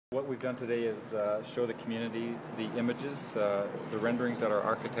What we've done today is show the community the images, the renderings that our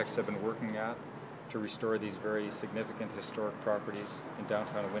architects have been working at to restore these very significant historic properties in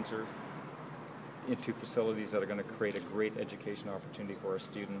downtown Windsor into facilities that are going to create a great education opportunity for our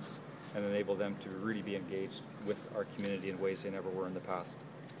students and enable them to really be engaged with our community in ways they never were in the past.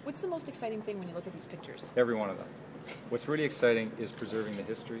 What's the most exciting thing when you look at these pictures? Every one of them. What's really exciting is preserving the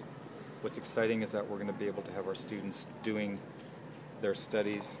history. What's exciting is that we're going to be able to have our students doing their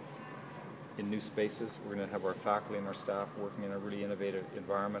studies in new spaces. We're going to have our faculty and our staff working in a really innovative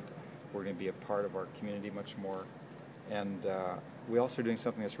environment. We're going to be a part of our community much more. And we also are doing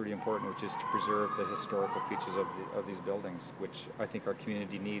something that's really important, which is to preserve the historical features of these buildings, which I think our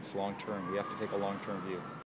community needs long term. We have to take a long-term view.